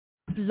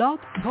Blog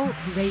Talk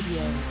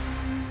Radio.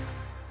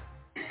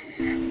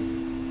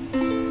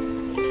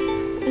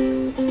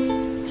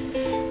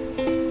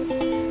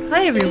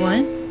 Hi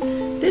everyone,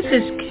 this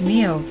is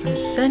Camille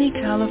from sunny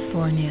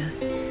California,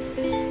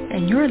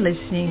 and you're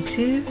listening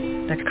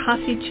to the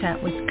Coffee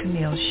Chat with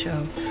Camille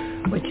show,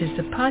 which is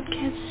a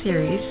podcast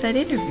series that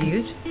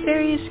interviews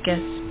various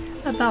guests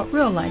about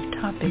real-life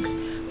topics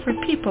for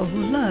people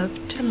who love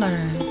to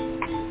learn.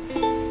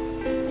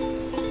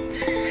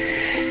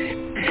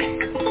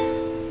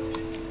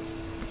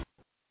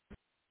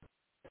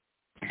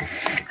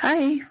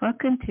 Hi,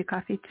 welcome to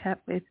Coffee Chat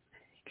with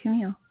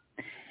Camille.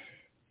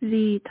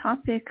 The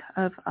topic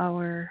of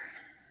our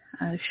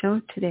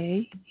show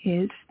today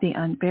is the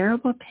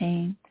unbearable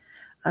pain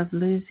of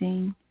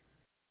losing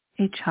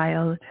a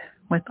child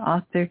with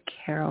author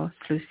Carole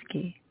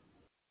Sluski.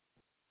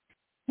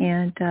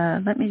 And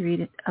let me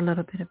read a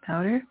little bit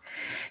about her.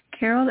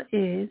 Carole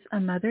is a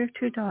mother of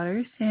 2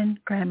 daughters and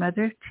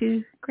grandmother of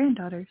 2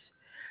 granddaughters,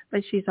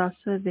 but she's also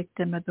a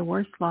victim of the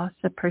worst loss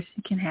a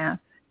person can have.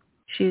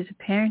 She is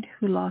a parent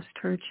who lost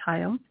her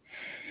child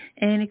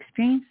and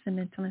experienced the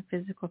mental and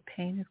physical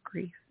pain of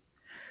grief.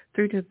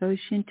 Through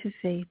devotion to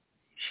faith,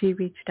 she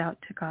reached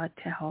out to God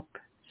to help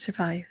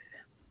survive.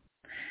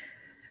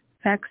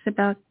 Facts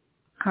about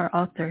our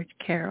author,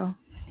 Carole.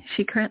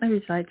 She currently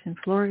resides in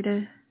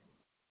Florida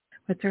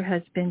with her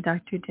husband,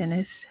 Dr.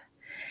 Dennis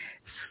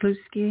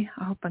Sluski.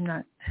 I hope I'm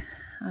not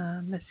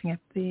messing up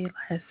the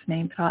last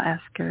name, but I'll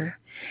ask her.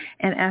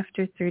 And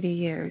after 30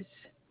 years,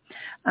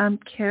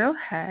 Carole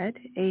had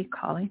a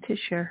calling to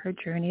share her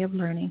journey of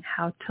learning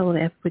how to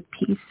live with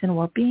peace and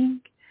well-being.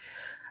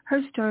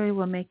 Her story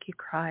will make you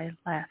cry,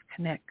 laugh,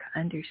 connect,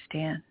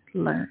 understand,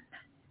 learn,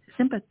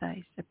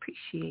 sympathize,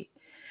 appreciate,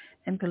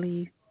 and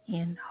believe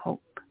in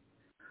hope.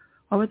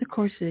 Over the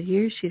course of the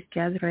years, she's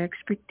gathered her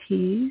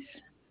expertise,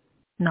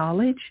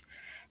 knowledge,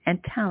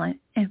 and talent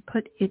and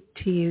put it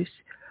to use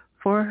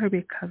for her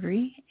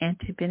recovery and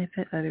to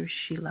benefit others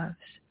she loves.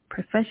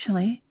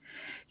 Professionally,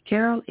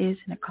 Carole is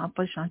an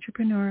accomplished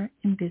entrepreneur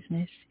in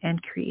business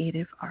and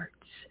creative arts.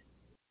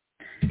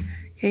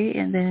 Okay,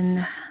 and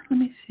then let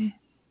me see.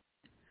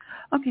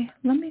 Okay,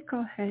 let me go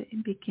ahead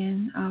and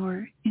begin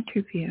our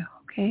interview,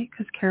 okay,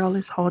 because Carole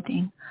is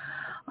holding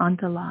on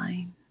the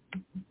line.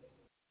 Let's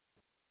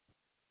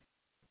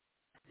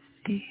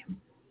see.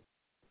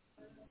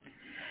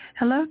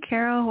 Hello,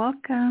 Carole.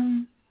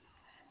 Welcome.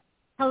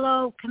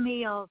 Hello,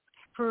 Camille,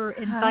 for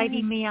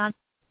inviting me on.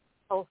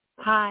 Oh,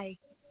 hi.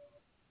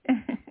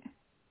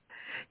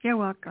 You're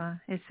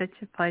welcome. It's such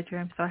a pleasure.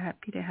 I'm so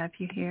happy to have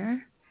you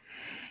here.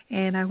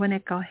 And I want to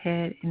go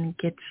ahead and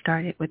get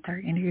started with our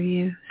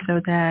interview so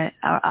that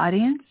our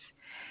audience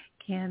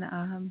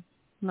can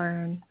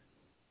learn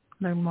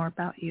more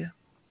about you.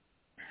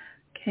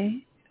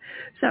 Okay.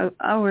 So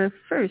our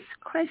first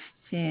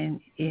question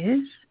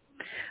is,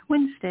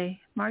 Wednesday,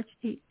 March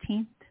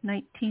 18th,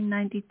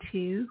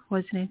 1992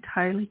 was an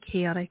entirely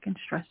chaotic and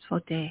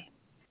stressful day.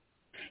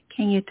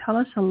 Can you tell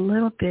us a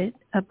little bit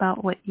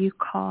about what you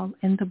call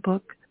in the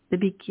book the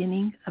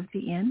beginning of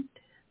the end?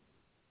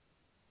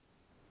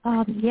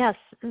 Yes.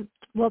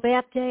 Well,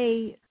 that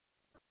day,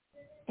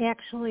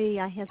 actually,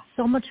 I had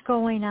so much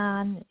going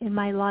on in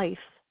my life.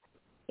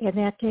 And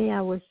that day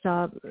I was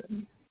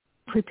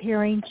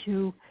preparing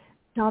to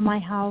sell my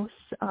house,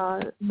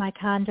 my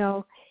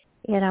condo,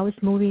 and I was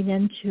moving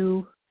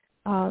into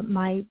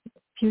my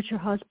future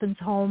husband's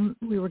home.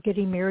 We were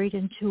getting married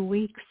in 2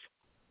 weeks.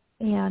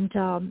 And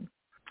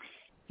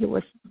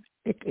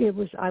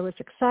I was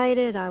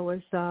excited.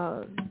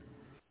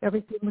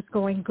 Everything was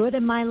going good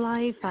in my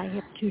life. I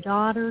have 2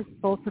 daughters.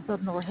 Both of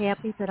them were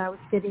happy that I was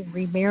getting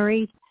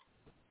remarried,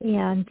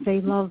 and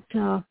they loved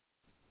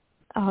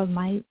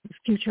my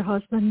future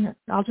husband.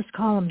 I'll just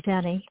call him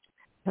Denny.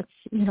 That's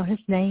his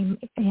name,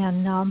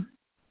 and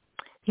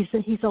he's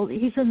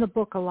in the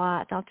book a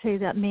lot. I'll tell you,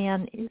 that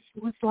man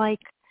was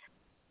like,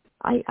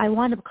 I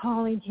wound up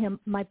calling him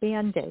my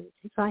Band-Aid.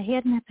 If I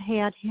hadn't have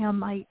had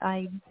him, I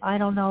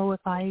don't know if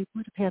I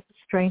would have had the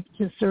strength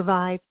to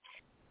survive.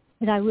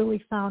 And I really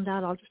found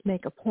out, I'll just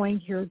make a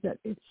point here, that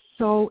it's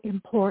so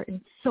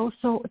important, so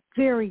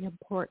very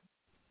important,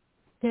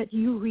 that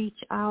you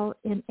reach out,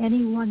 and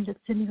anyone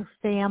that's in your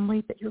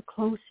family that you're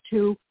close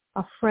to,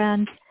 a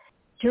friend,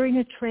 during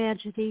a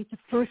tragedy, the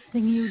first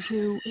thing you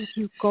do is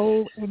you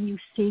go and you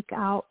seek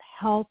out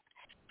help.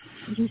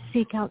 You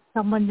seek out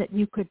someone that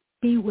you could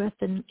be with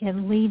and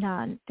lean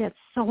on. That's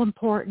so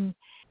important.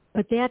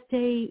 But that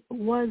day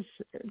was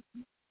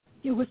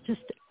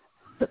just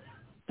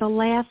the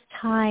last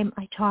time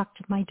I talked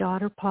to my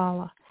daughter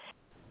Paula,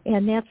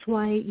 and that's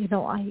why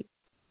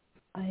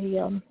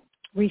I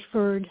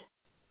referred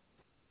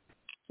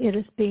it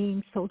as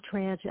being so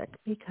tragic,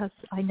 because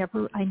I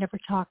never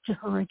talked to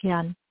her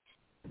again,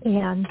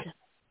 and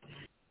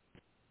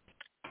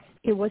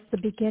it was the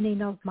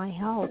beginning of my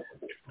hell,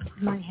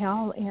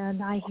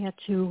 and I had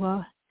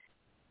to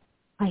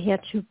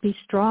be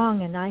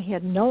strong, and I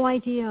had no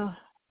idea.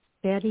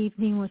 That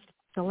evening was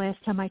the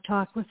last time I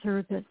talked with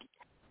her, that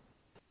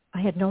I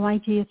had no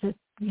idea that,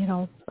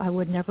 I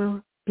would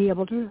never be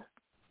able to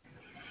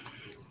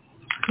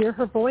hear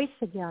her voice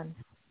again.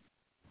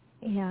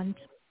 And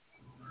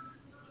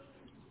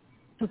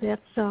so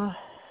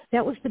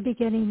that was the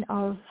beginning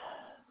of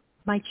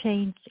my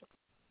change,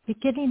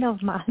 beginning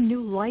of my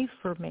new life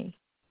for me.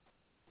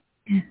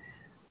 Yes.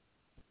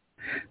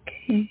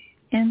 Okay.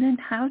 And then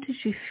how did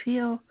you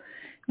feel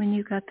when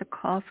you got the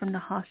call from the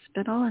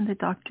hospital and the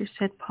doctor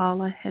said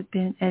Paula had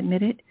been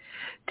admitted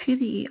to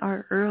the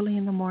ER early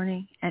in the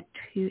morning at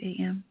 2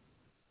 a.m.?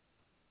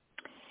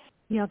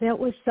 Yeah, that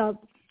was,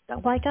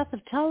 I got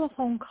the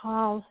telephone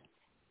call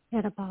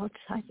at about,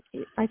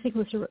 I think it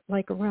was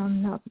like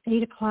around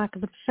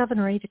 7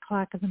 or 8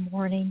 o'clock in the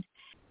morning.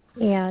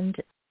 And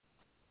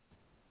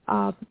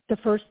the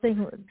first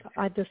thing,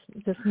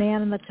 this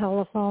man on the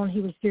telephone,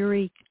 he was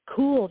very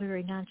cool,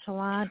 very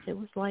nonchalant. It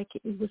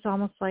was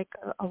almost like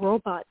a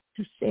robot.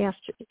 Just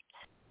asked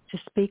to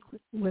speak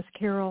with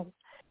Carole.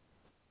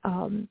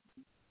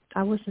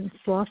 I wasn't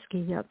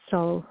Sluski yet,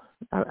 so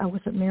I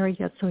wasn't married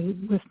yet. So he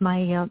with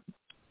my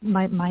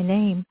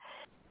name,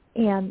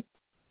 and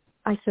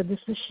I said, "This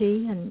is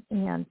she,"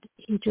 and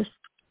he just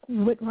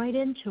went right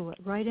into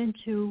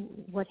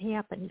what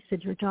happened. He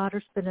said, "Your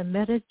daughter's been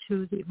admitted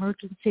to the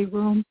emergency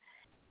room,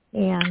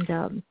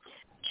 and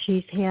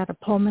she's had a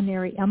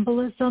pulmonary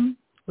embolism,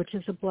 which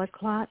is a blood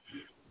clot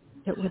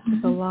that went to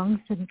the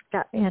lungs, and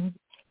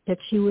that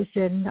she was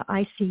in the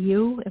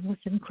ICU and was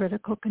in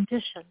critical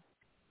condition."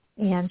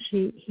 And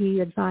he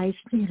advised,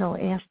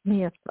 asked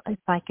me if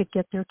I could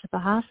get there to the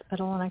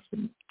hospital, and I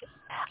said,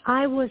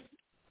 I was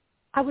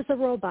a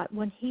robot.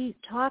 When he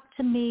talked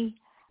to me,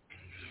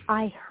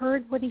 I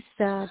heard what he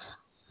said,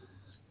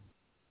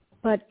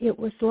 but it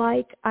was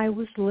like I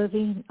was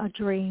living a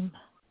dream.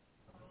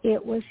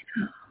 It was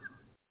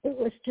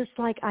just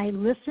like I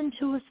listened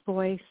to his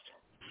voice,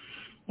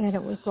 and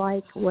it was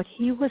like what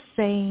he was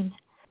saying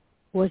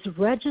was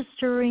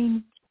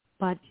registering,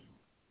 but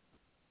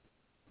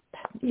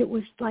it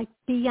was like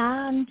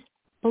beyond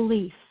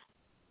belief,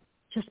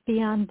 just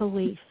beyond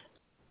belief.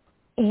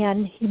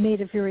 And he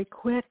made it very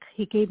quick.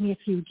 He gave me a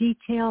few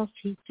details.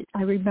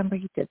 I remember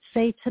he did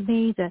say to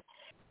me that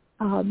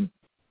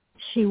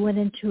she went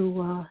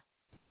into a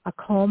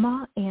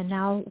coma, and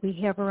now we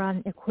have her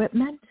on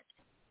equipment,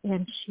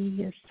 and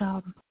she is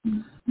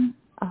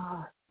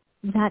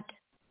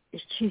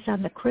she's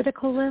on the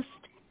critical list.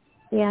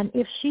 And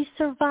if she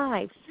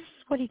survives, this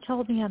is what he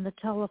told me on the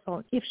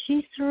telephone, if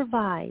she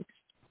survives,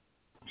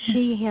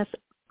 she has,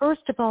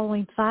 first of all,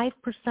 only 5%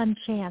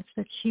 chance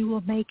that she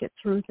will make it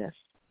through this.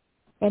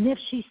 And if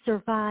she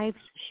survives,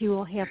 she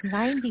will have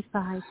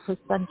 95%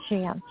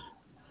 chance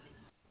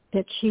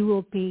that she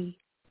will be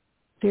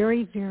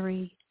very,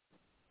 very,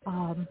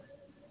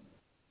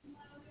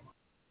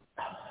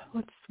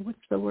 what's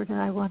the word that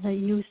I want to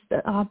use?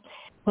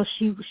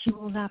 She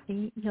will not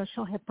be,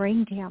 she'll have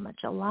brain damage,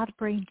 a lot of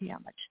brain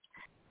damage.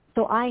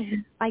 So I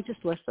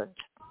just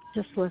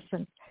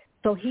listened.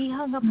 So he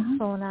hung up the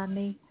phone on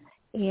me,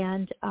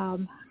 and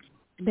to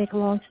make a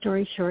long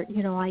story short,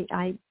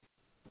 I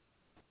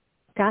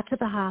got to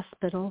the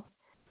hospital,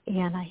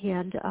 and I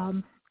had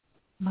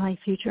my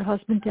future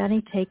husband,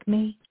 Denny, take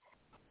me.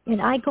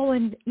 And I go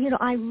in,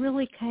 I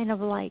really kind of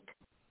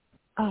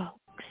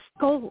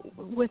go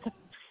with a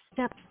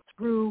step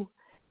through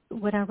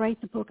when I write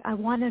the book. I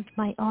wanted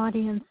my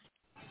audience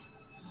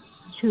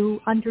to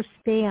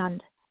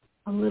understand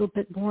a little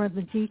bit more of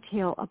the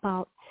detail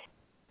about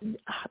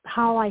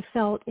how I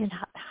felt and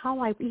how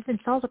I even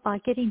felt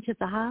about getting to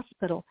the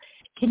hospital.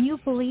 Can you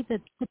believe that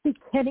at the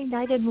beginning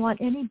I didn't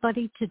want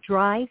anybody to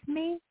drive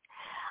me?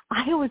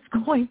 I was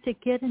going to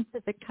get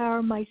into the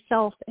car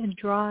myself and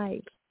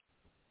drive.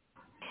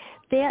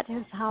 That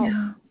is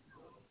how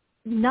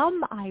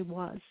numb I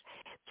was.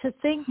 To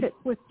think that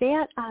with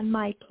that on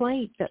my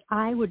plate that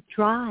I would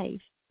drive,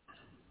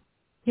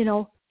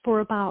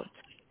 for about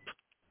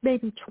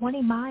maybe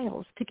 20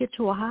 miles to get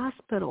to a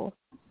hospital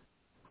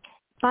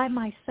by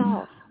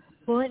myself.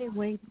 Well,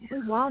 anyway,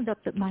 we wound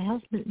up that my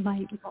husband,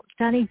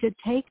 Denny did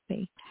take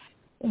me.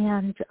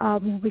 And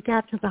when we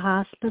got to the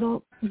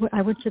hospital,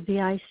 I went to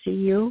the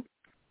ICU.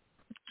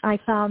 I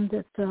found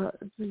that the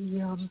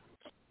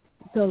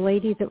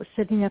lady that was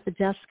sitting at the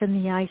desk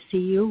in the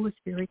ICU was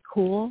very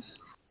cool,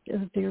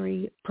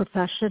 very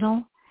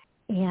professional,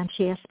 and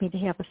she asked me to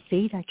have a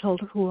seat. I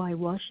told her who I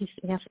was. She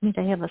asked me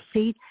to have a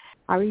seat.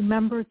 I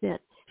remember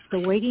that the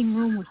waiting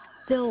room was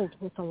filled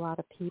with a lot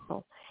of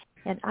people,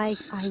 and I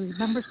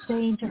remember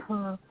saying to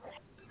her,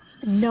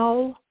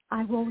 "No,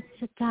 I won't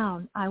sit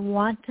down. I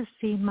want to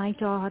see my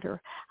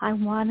daughter. I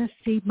want to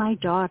see my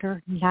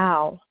daughter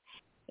now."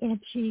 And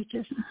she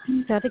just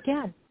said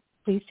again,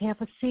 "Please have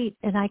a seat."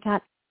 And I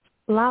got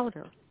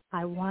louder,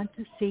 "I want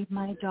to see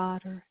my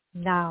daughter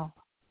now."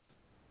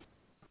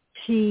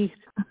 She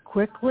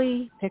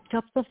quickly picked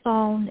up the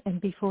phone, and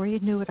before you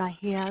knew it, I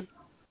had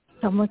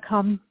someone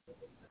come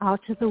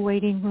out to the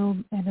waiting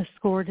room and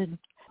escorted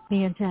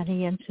me and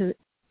Denny into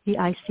the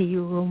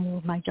ICU room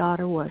where my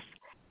daughter was.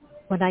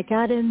 When I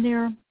got in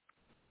there,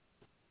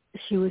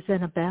 she was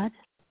in a bed.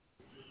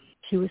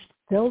 She was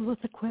filled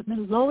with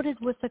equipment, loaded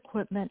with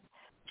equipment,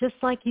 just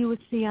like you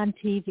would see on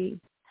TV.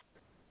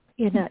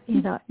 in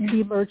the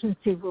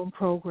emergency room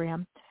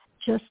program,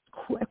 just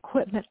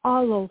equipment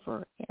all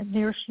over. And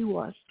there she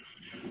was.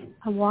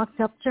 I walked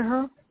up to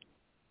her,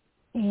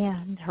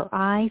 and her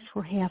eyes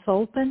were half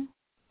open.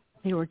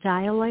 They were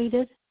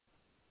dilated.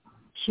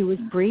 She was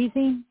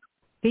breathing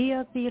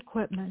via the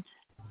equipment.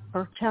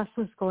 Her chest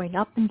was going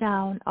up and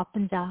down, up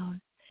and down.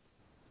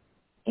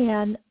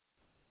 And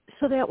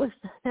so that was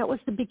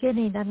the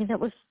beginning. I mean, that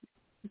was,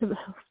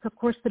 of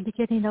course, the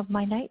beginning of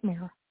my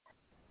nightmare.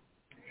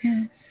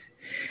 Yes.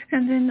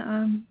 And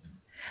then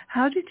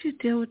how did you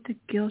deal with the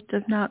guilt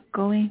of not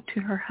going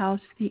to her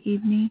house the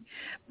evening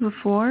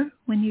before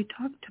when you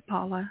talked to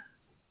Paula?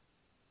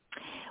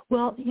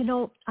 Well,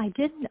 I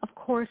didn't, of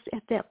course,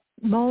 at that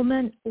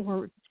moment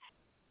or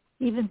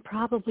even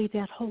probably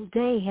that whole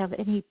day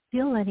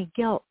feel any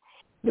guilt.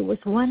 It was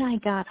when I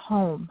got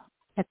home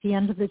at the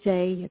end of the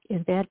day,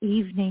 in that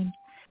evening,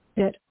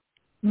 that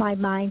my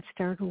mind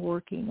started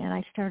working, and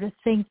I started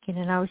thinking,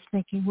 and I was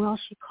thinking, well,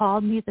 she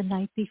called me the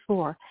night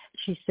before.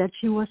 She said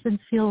she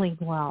wasn't feeling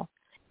well.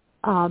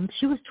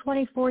 She was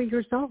 24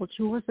 years old.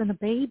 She wasn't a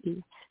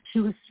baby. She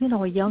was,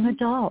 a young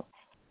adult.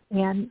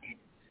 And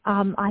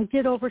I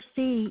did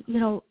oversee,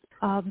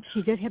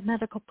 she did have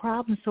medical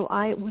problems, so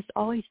I was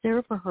always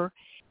there for her.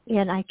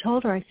 And I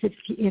told her, I said,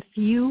 if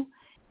you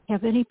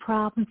have any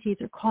problems,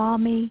 either call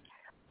me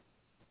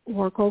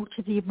or go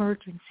to the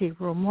emergency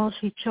room. Well,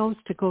 she chose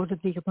to go to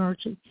the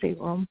emergency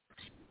room.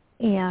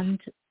 And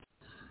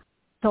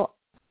so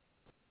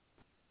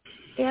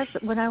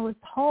when I was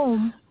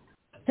home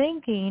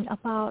thinking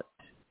about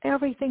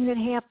everything that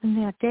happened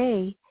that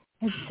day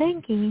and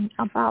thinking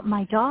about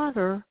my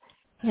daughter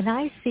in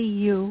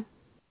ICU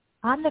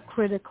on the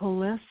critical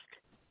list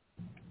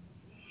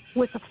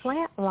with a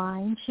flat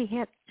line, they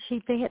had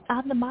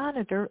on the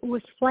monitor, it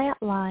was flat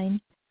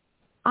line.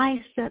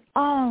 I said,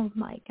 oh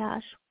my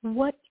gosh,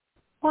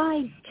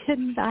 why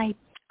didn't I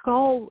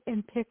go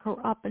and pick her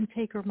up and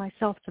take her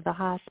myself to the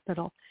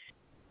hospital?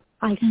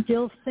 I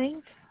still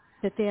think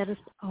that is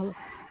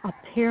a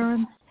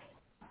parent's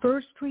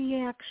first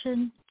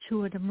reaction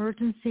to an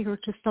emergency or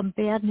to some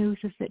bad news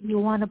is that you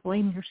want to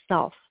blame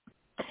yourself.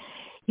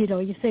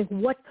 You say,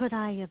 what could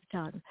I have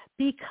done?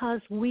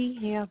 Because we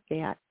have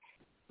that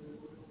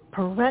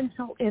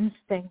parental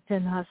instinct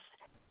in us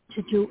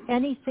to do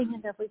anything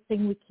and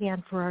everything we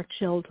can for our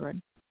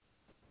children.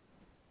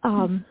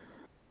 And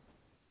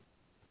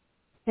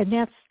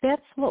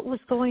that's what was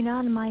going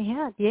on in my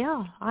head.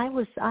 Yeah, I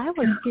was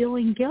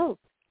feeling guilt.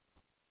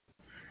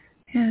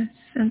 Yes,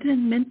 and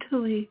then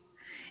mentally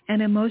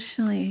and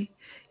emotionally,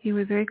 you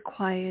were very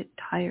quiet,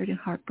 tired, and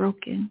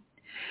heartbroken.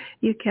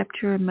 You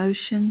kept your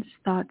emotions,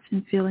 thoughts,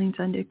 and feelings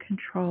under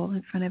control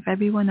in front of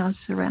everyone else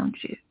around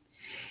you.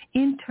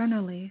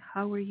 Internally,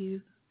 how were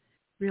you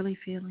really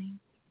feeling?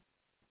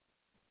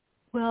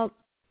 Well,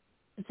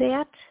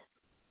 that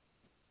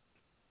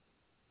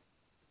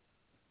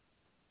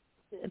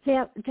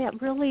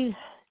really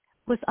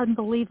was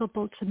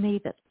unbelievable to me,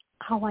 that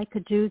how I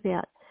could do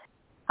that.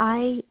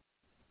 I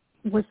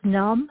was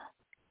numb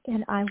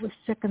and I was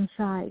sick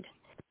inside,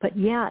 but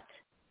yet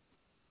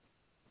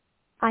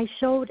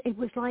it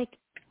was like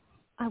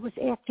I was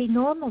acting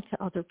normal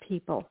to other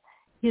people.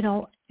 It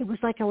was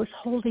like I was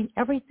holding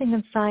everything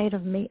inside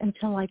of me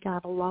until I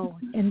got alone,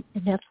 and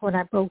that's when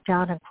I broke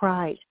down and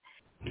cried.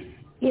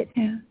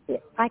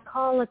 I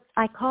call it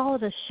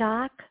a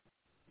shock.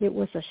 It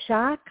was a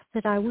shock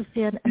that I was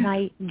in, and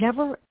I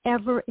never,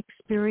 ever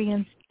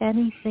experienced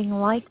anything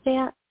like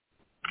that.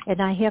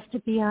 And I have to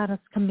be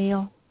honest,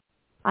 Camille,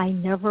 I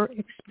never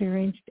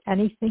experienced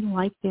anything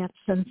like that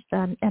since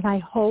then, and I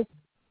hope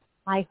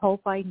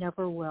I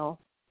never will.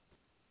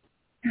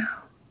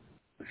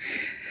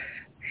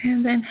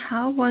 And then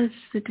how was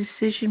the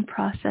decision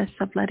process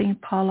of letting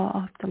Paula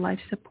off the life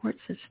support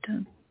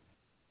system?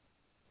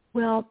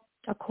 Well,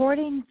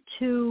 according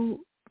to,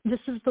 this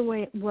is the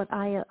way what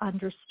I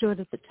understood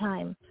at the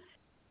time,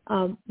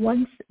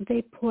 once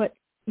they put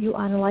you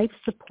on life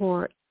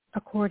support,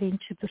 according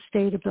to the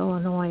state of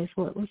Illinois,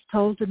 what was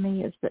told to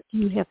me is that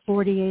you have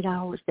 48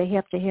 hours. They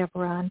have to have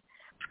her on,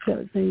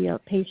 the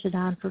patient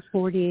on for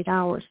 48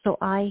 hours. So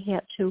I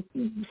had to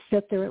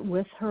sit there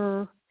with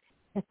her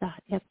in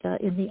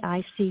the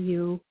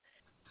ICU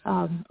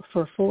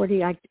for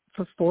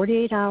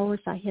 48 hours.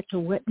 I had to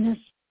witness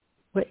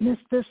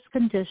this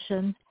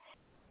condition,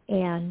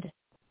 and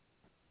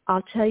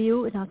I'll tell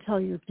you, and I'll tell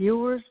your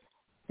viewers,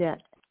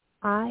 that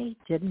I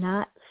did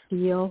not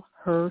feel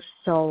her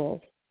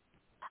soul.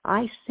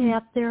 I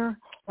sat there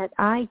and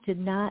I did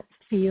not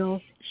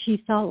feel,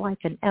 she felt like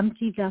an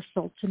empty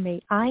vessel to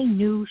me. I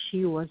knew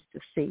she was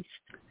deceased.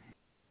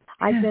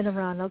 I've been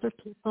around other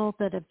people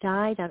that have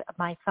died.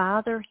 My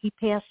father, he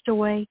passed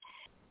away.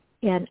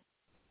 And,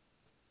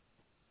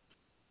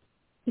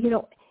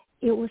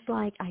 it was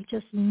like I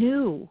just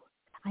knew.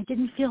 I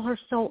didn't feel her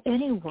soul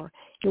anywhere.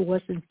 It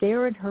wasn't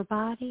there in her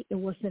body. It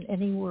wasn't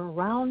anywhere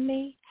around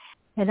me.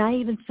 And I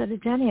even said to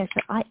Denny, I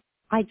said,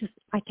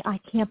 I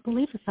can't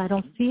believe this. I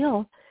don't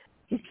feel,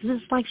 it's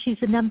just like she's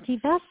an empty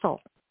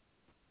vessel.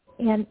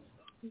 And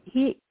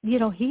he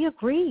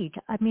agreed.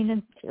 I mean,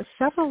 and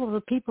several of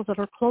the people that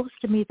are close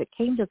to me that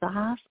came to the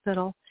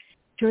hospital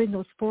during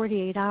those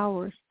 48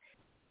 hours,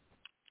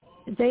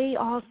 they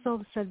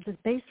also said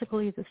that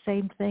basically the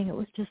same thing. It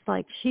was just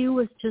like she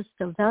was just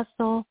a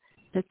vessel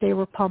that they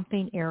were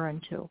pumping air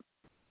into.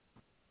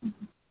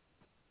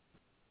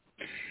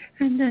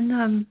 And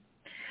then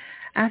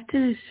after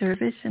the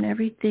service and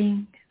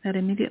everything that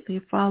immediately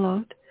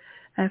followed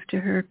after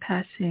her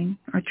passing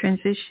or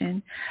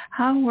transition,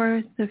 how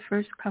were the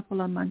first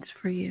couple of months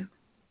for you?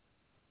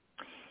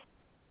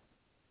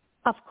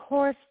 Of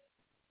course,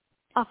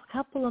 a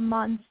couple of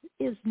months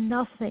is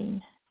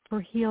nothing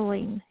for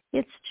healing.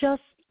 It's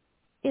just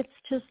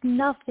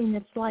nothing.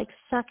 It's like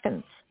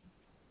seconds.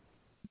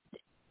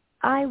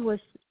 I was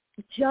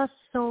just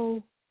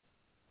so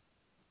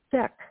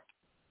sick,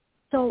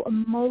 so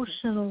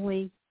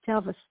emotionally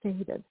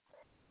devastated,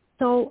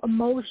 so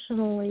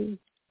emotionally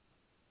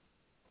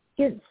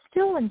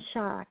still in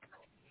shock.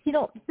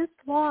 This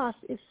loss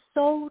is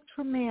so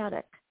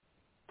traumatic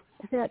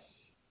that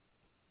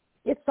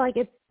it's like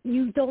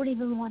you don't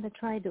even want to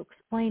try to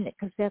explain it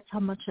because that's how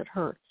much it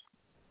hurts.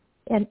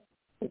 And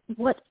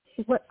what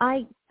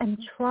I am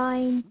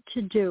trying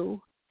to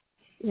do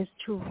is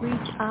to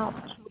reach out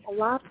to a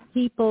lot of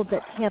people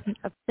that haven't,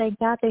 thank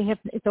God they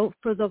haven't,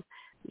 for the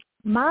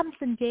moms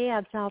and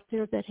dads out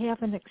there that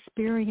haven't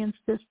experienced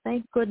this,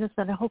 thank goodness,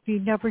 and I hope you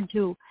never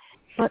do.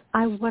 But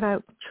what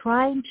I'm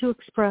trying to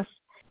express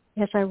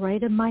as I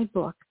write in my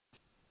book,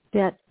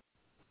 that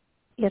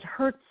it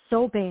hurts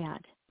so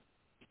bad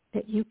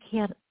that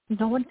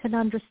no one can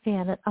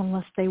understand it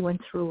unless they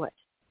went through it.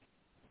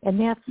 And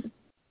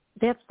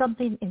that's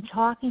something, in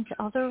talking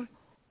to other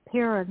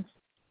parents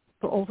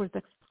for over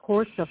the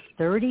course of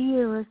 30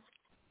 years,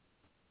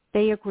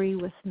 they agree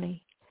with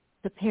me.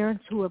 The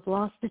parents who have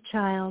lost a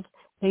child,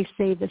 they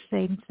say the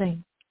same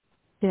thing,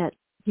 that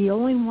the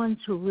only ones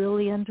who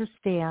really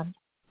understand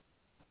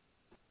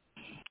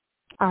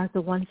are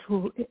the ones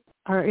who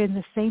are in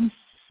the same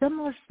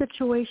similar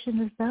situation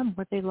as them,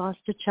 where they lost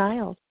a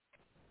child.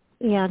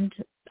 And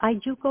I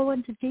do go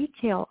into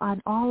detail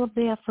on all of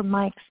that from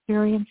my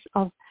experience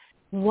of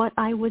what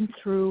I went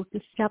through,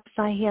 the steps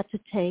I had to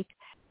take,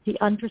 the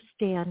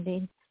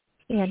understanding.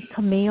 And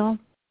Camille,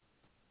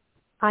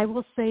 I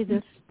will say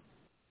this,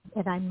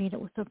 and I mean it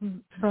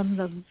from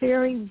the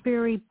very,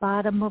 very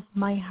bottom of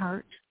my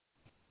heart.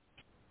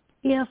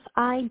 If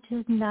I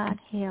did not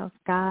have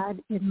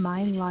God in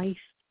my life,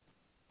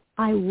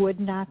 I would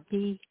not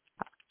be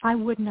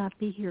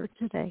here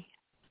today.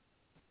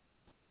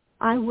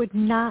 I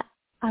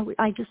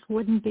just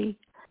wouldn't be.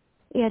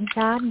 And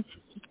God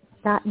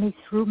got me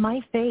through my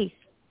faith.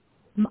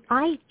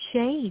 I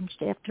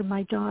changed after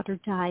my daughter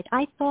died.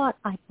 I thought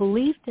I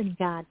believed in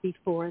God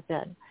before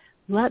then.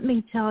 Let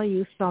me tell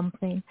you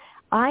something.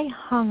 I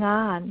hung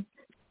on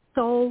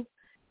so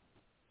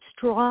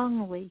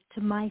strongly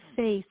to my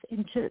faith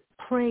and to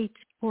pray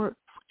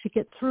to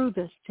get through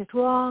this, to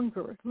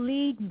stronger,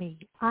 lead me.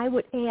 I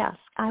would ask,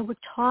 I would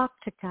talk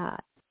to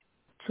God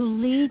to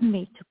lead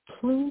me, to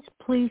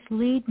please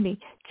lead me.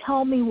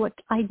 Tell me what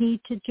I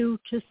need to do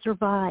to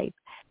survive.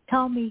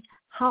 Tell me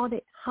how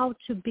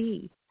to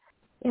be.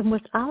 And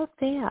without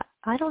that,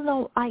 I don't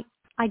know, I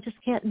just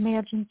can't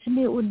imagine. To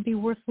me, it wouldn't be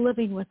worth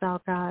living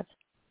without God.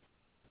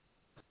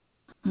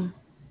 And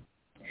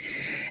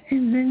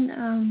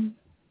then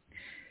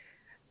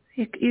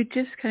you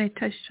just kind of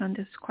touched on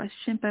this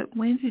question, but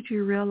when did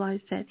you realize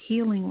that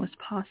healing was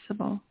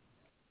possible?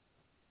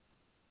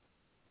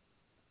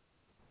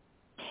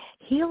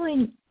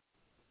 Healing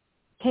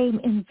came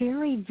in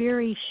very,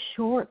 very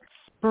short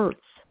spurts.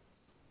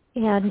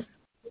 And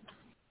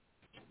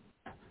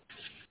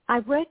I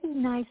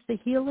recognized the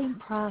healing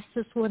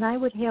process when I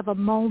would have a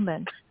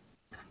moment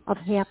of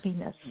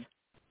happiness,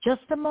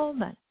 just a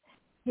moment.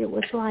 It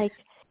was like,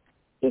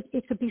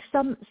 it could be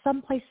some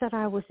place that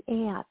I was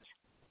at,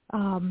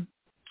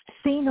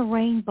 seeing a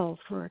rainbow,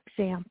 for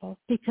example,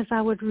 because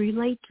I would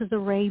relate to the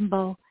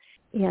rainbow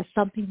as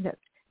something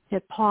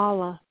that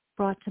Paula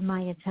brought to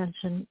my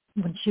attention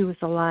when she was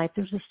alive.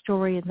 There's a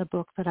story in the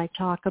book that I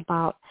talk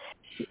about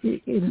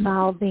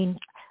involving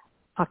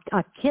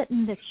a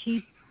kitten that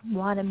she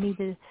wanted me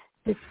to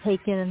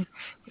take in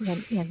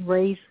and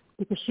raise,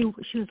 because she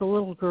was a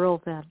little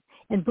girl then.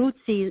 And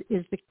Bootsy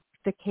is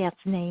the cat's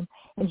name.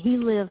 And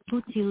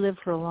Bootsy lived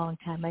for a long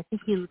time. I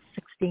think he lived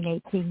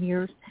 16, 18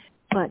 years.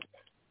 But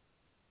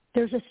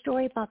there's a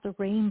story about the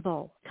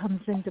rainbow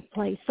comes into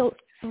play. So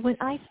when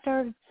I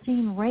started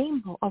seeing a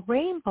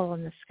rainbow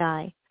in the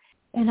sky,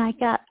 and I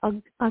got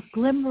a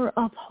glimmer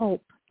of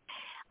hope,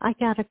 I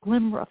got a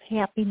glimmer of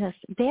happiness,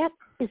 that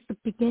is the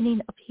beginning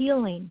of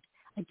healing.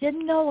 I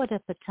didn't know it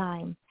at the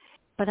time,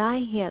 but I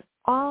had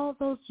all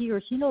those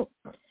years.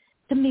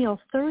 Camille,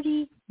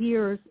 30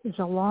 years is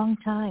a long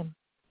time.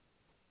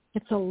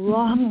 It's a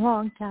long,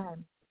 long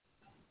time.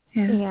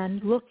 Yeah.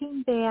 And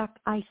looking back,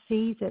 I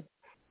see that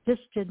this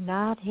did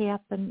not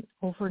happen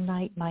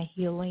overnight, my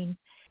healing.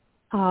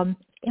 Am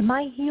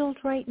I healed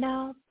right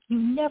now? You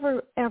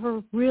never,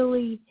 ever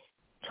really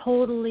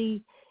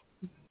totally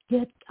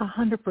get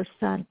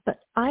 100%. But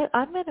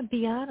I'm going to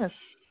be honest.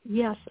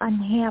 Yes, I'm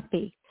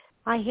happy.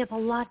 I have a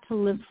lot to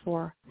live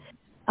for.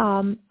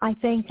 I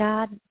thank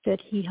God that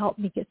He helped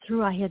me get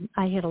through. I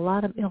had a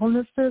lot of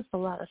illnesses, a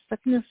lot of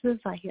sicknesses.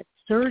 I had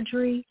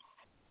surgery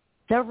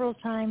several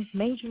times,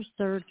 major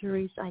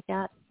surgeries.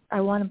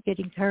 I wound up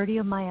getting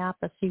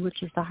cardiomyopathy,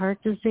 which is the heart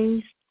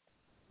disease,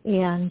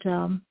 and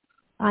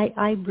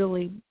I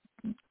really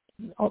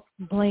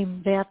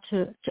blame that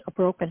to a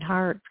broken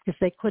heart because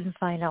they couldn't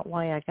find out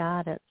why I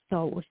got it.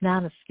 So it was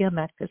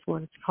non-ischemic is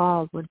what it's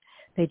called when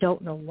they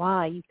don't know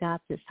why you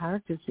got this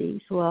heart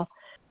disease. Well,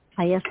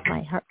 I asked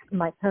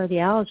my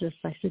cardiologist,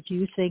 I said, do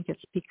you think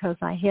it's because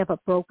I have a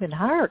broken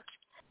heart?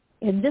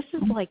 And this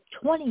is like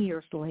 20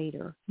 years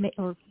later,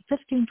 or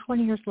 15,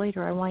 20 years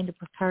later, I wind up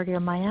with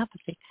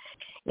cardiomyopathy.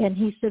 And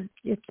he said,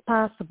 it's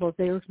possible.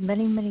 There's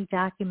many, many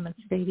documents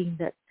stating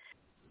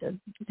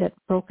that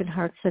broken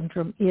heart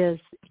syndrome is,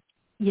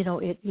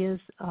 it is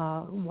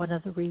one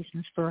of the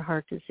reasons for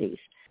heart disease.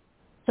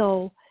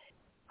 So,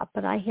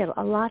 but I had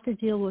a lot to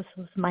deal with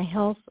my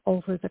health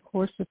over the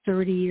course of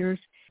 30 years.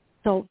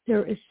 So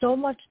there is so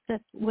much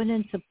that went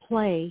into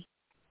play,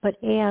 but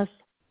as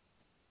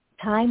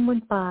time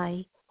went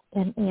by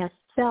and as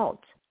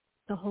felt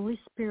the Holy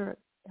Spirit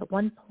at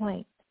one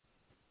point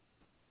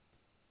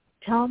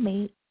tell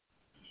me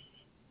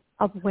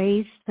of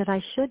ways that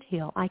I should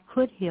heal, I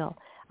could heal.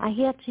 I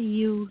had to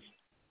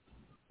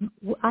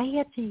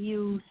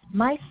use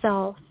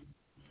myself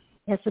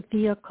as a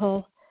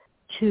vehicle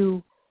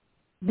to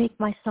make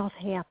myself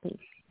happy.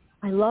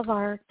 I love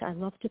art. I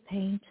love to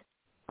paint.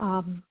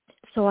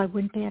 So I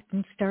went back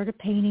and started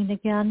painting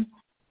again.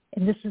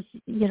 And this is,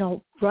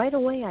 right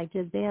away I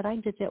did that. I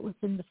did that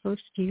within the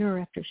first year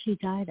after she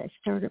died. I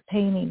started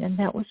painting, and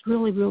that was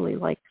really, really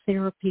like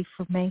therapy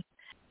for me.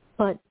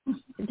 But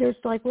there's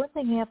like one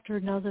thing after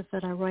another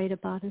that I write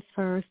about as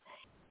far as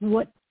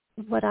what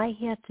I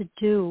had to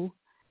do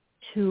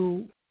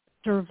to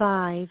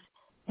survive.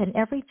 And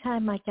every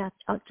time I got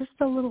just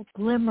a little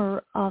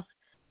glimmer of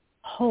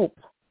hope,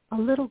 a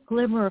little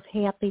glimmer of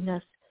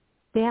happiness,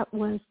 that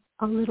was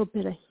a little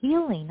bit of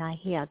healing I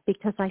had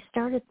because I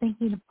started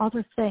thinking of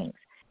other things.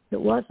 It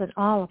wasn't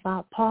all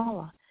about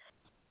Paula.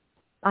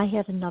 I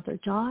had another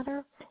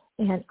daughter,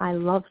 and I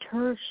loved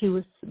her.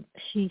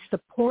 She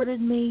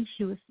supported me.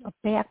 She was a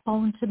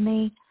backbone to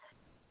me.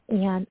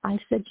 And I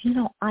said,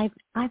 I've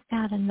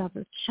got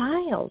another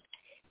child.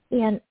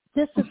 And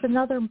this is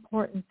another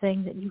important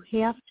thing that you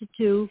have to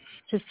do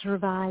to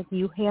survive.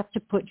 You have to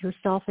put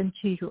yourself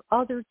into your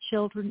other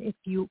children if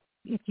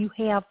you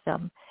have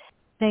them.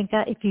 Thank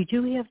God. If you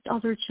do have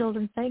other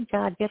children, thank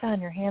God. Get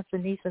on your hands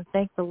and knees and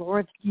thank the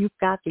Lord you've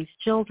got these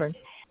children.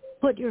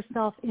 Put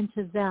yourself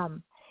into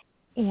them,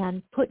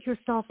 and put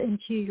yourself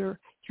into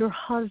your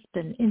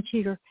husband, into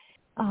your,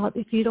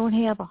 if you don't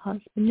have a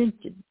husband,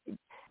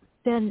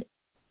 then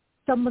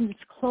someone that's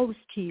close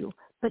to you.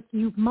 But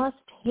you must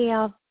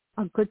have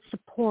a good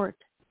support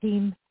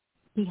team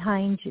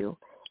behind you.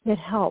 It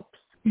helps.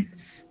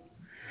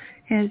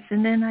 Yes,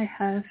 and then I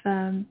have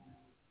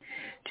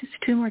just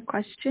two more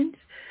questions.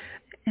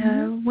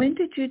 When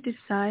did you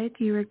decide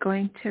you were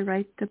going to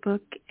write the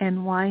book,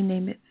 and why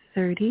name it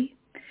 30?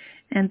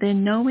 And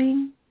then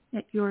knowing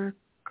your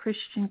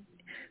Christian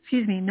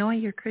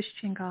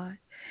God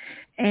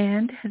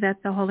and that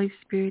the Holy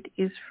Spirit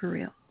is for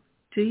real,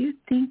 do you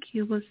think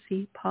you will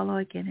see Paula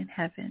again in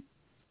heaven?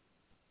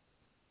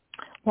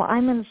 Well,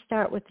 I'm going to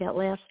start with that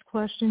last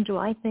question. Do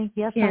I think?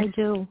 Yes. I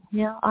do.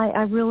 Yeah,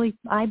 I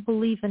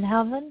believe in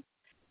heaven.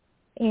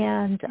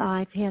 And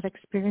I've had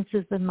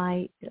experiences in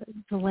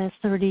the last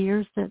 30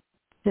 years that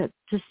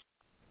just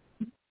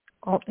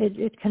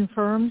it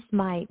confirms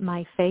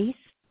my faith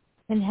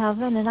in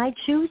heaven, and I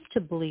choose to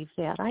believe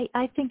that.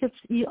 I think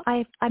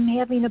I'm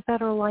having a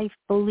better life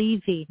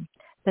believing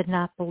than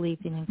not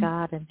believing in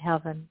God and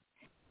heaven.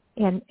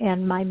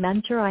 And my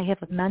mentor, I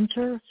have a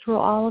mentor through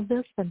all of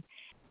this, and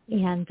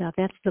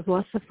that's the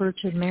Blessed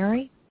Virgin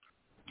Mary,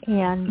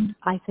 and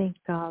I think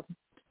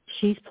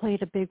she's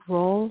played a big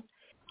role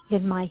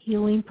in my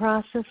healing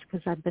process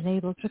because I've been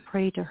able to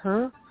pray to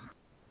her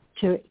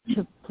to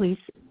please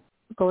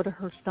go to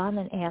her son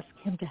and ask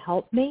him to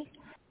help me.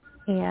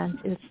 And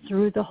it's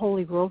through the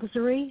Holy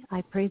Rosary.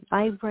 I've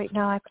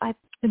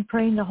been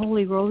praying the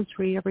Holy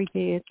Rosary every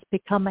day. It's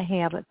become a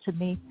habit to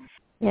me.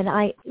 And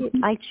I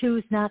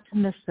choose not to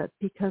miss it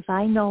because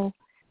I know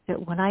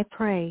that when I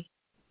pray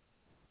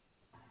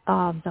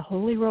the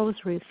Holy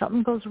Rosary, if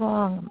something goes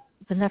wrong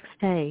the next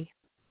day,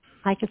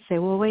 I could say,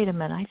 well, wait a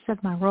minute, I said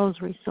my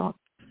rosary, so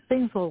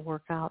things will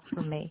work out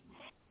for me.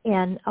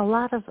 And a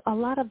lot of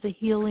the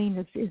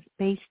healing is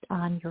based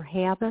on your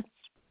habits,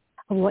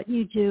 of what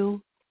you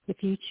do.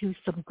 If you choose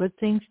some good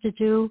things to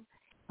do,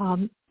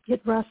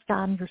 get rest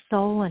on your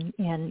soul,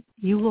 and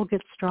you will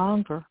get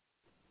stronger.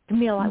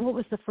 Camille, what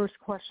was the first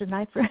question?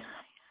 I think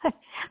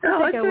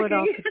I went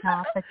off the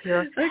topic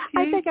here. Okay.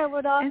 I think I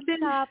went off the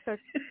topic.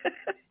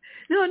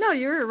 No,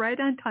 you were right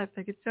on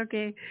topic. It's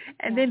okay.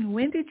 And then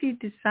when did you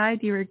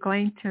decide you were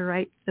going to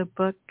write the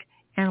book,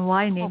 and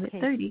why name it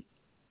 30?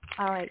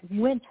 All right.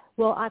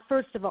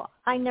 first of all,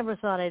 I never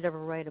thought I'd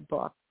ever write a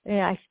book.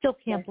 And I still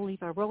can't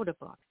believe I wrote a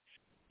book.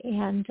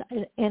 And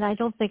I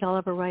don't think I'll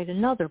ever write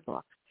another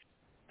book.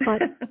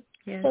 But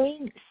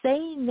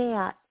saying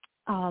that,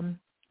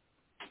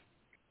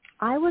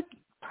 I would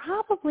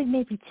probably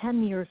maybe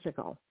 10 years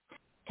ago,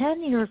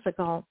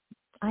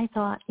 I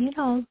thought,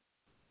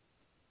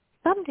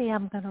 someday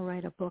I'm going to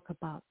write a book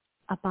about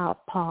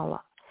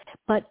Paula.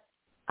 But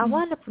I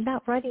wound up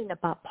not writing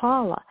about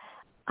Paula.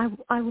 I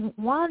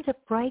wound up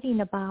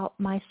writing about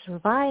my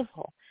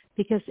survival,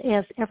 because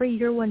as every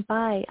year went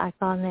by, I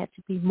found that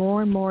to be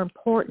more and more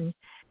important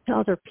to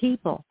other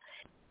people.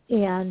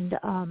 And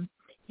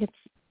it's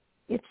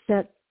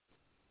that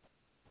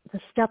the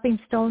stepping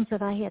stones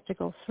that I had to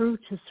go through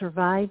to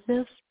survive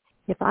this,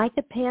 if I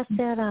could pass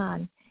that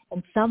on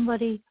and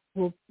somebody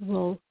will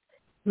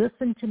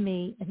listen to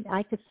me and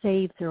I could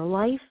save their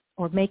life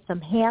or make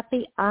them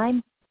happy,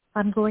 I'm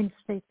going to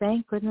say,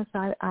 thank goodness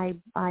I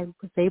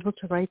was able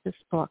to write this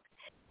book.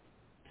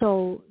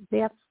 So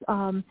that's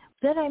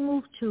then I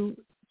moved to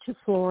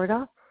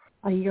Florida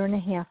a year and a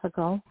half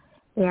ago,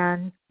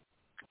 and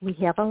we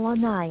have a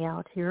lanai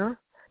out here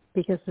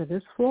because it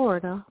is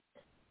Florida.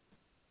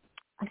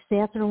 I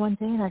sat there one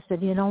day and I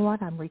said, you know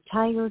what? I'm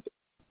retired.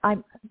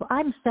 I'm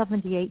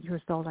 78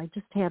 years old. I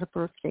just had a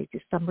birthday,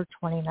 December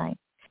 29th.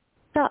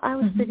 So I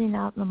was sitting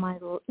out in my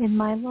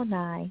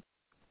lanai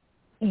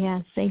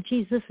and saying,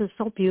 geez, this is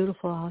so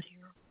beautiful out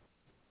here.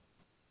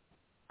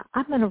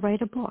 I'm going to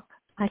write a book.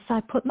 I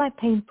put my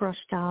paintbrush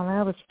down.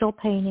 I was still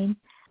painting.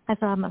 I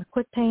thought, I'm going to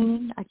quit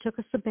painting. I took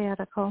a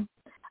sabbatical.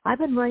 I've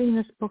been writing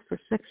this book for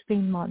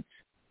 16 months.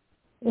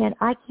 And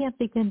I can't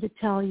begin to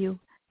tell you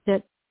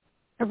that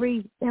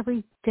every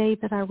day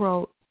that I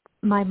wrote,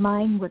 my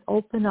mind would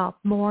open up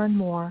more and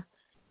more.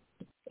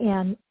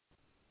 And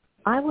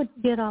I would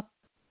get up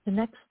the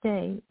next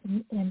day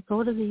and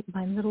go to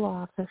my little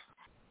office,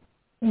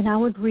 and I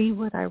would read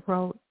what I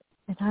wrote,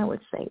 and I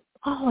would say,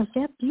 oh, is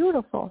that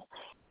beautiful?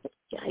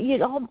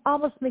 It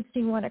almost makes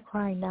me want to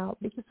cry now,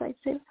 because I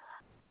say,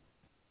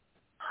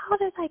 how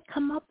did I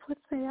come up with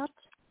that?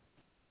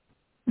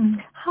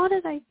 How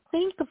did I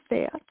think of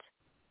that?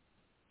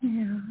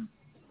 Yeah.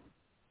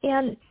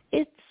 And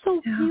it's so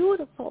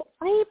beautiful.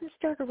 I even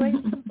started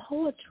writing some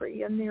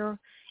poetry in there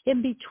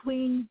in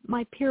between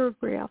my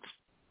paragraphs.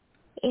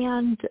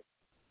 And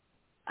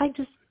I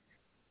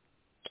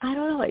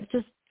don't know, it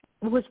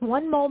was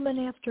one moment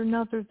after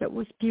another that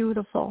was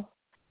beautiful.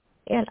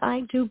 And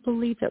I do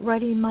believe that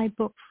writing my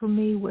book for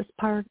me was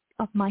part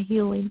of my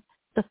healing.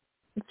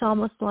 It's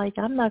almost like,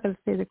 I'm not going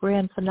to say the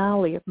grand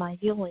finale of my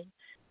healing,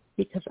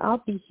 because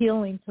I'll be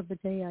healing till the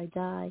day I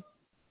die.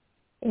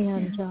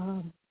 And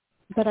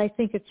but I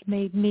think it's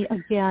made me,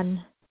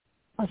 again,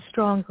 a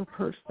stronger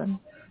person.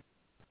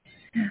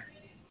 Yeah.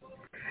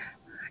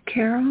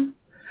 Carole,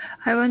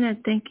 I want to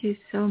thank you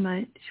so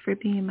much for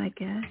being my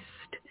guest.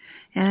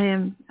 And I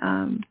am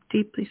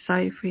deeply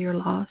sorry for your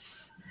loss.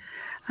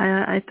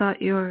 I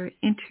thought your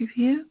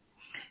interview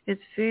is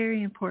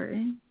very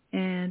important,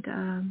 and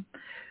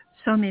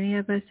so many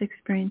of us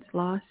experience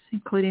loss,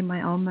 including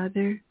my own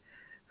mother,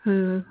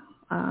 who,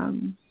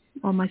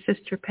 my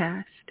sister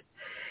passed.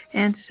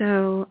 And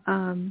so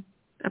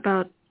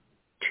about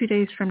 2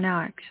 days from now,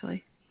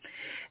 actually.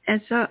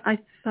 And so I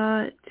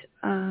thought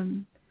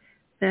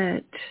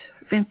that,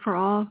 and for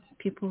all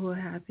people who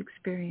have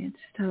experienced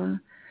a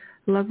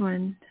loved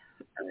one,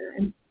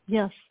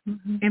 yes,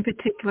 in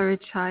particular a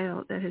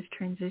child that has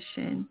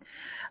transitioned,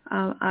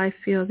 I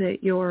feel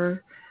that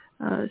your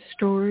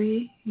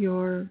story,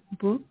 your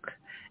book,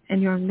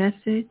 and your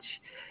message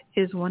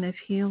is one of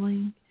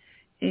healing.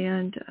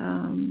 And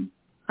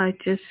I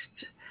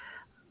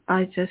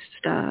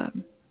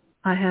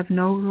have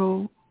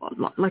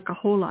like a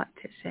whole lot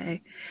to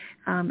say,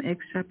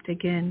 except,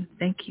 again,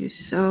 thank you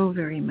so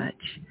very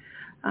much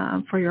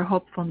for your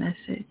hopeful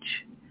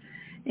message.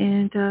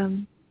 And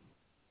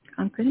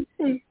I'm going to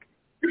say,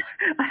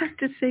 I have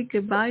to say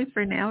goodbye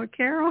for now,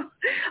 Carole.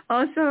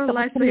 Also,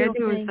 last thing I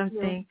do is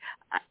something.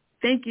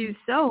 Thank you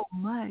so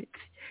much.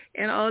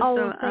 And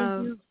also,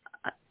 thank you.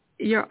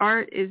 Your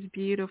art is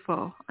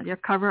beautiful. Your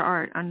cover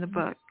art on the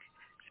book.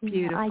 It's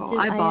beautiful.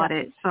 I bought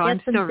it, so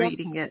I'm still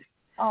reading it.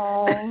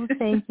 Oh,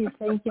 thank you.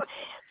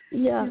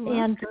 Yeah,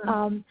 and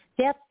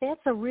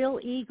that's a real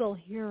eagle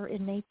here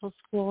in Naples,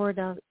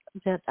 Florida,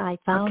 that I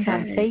found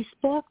on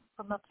Facebook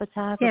from a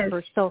photographer.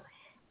 Yes. So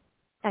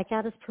I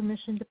got his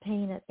permission to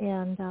paint it,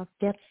 and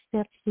that's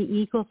the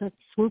eagle that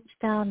swoops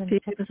down and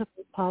picks up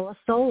Paula's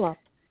soul up.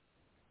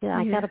 Yeah,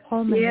 I got a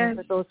poem in there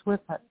that goes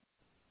with it.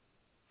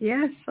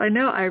 Yes, I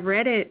know. I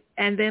read it,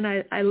 and then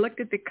I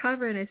looked at the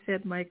cover, and I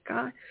said, "My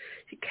God,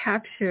 she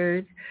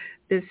captured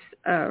this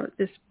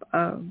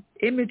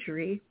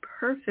imagery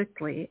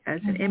perfectly as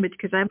an image."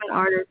 Because I'm an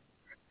artist.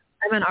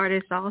 I'm an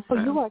artist also.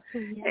 Oh, you are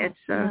too. Yeah.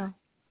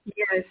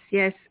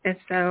 Yes. And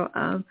so,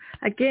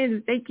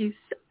 again, thank you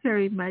so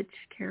very much,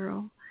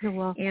 Carole. You're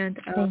welcome. And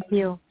thank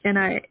you. And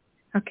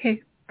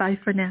bye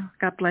for now.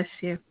 God bless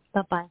you.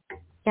 Bye-bye.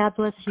 God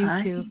bless you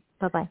too.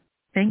 Bye-bye.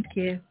 Thank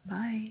you.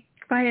 Bye.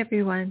 Bye,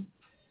 everyone.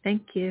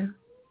 Thank you.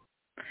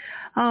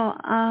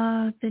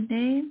 The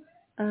name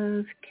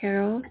of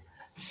Carole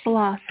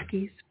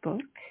Sluski's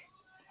book.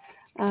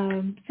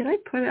 Did I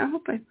put it? I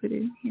hope I put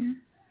it in here.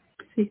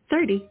 Let's see,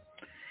 30.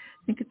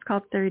 I think it's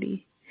called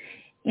 30.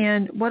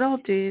 And what I'll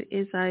do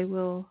is I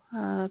will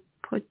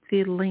put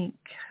the link.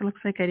 It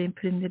looks like I didn't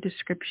put it in the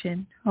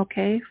description,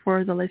 okay,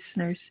 for the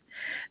listeners.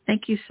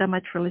 Thank you so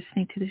much for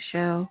listening to the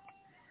show.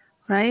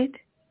 Right?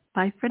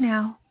 Bye for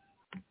now.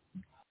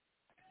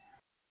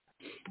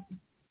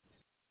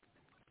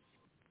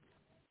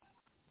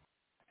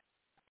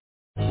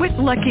 With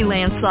Lucky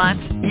Land Slots,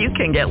 you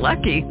can get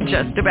lucky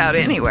just about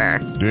anywhere.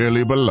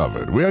 Dearly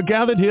beloved, we are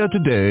gathered here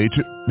today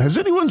to... Has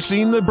anyone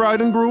seen the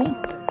bride and groom?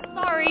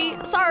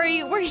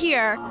 Sorry, we're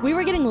here. We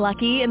were getting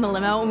lucky in the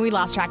limo and we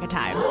lost track of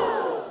time.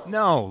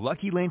 No,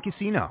 Lucky Land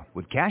Casino,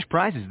 with cash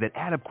prizes that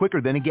add up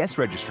quicker than a guest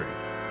registry.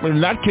 In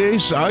that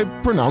case, I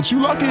pronounce you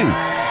lucky.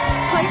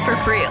 Play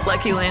for free at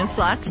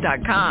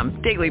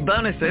LuckyLandSlots.com. Daily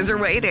bonuses are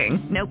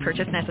waiting. No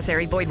purchase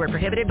necessary. Void where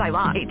prohibited by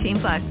law.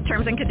 18+.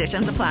 Terms and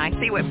conditions apply.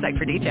 See website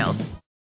for details.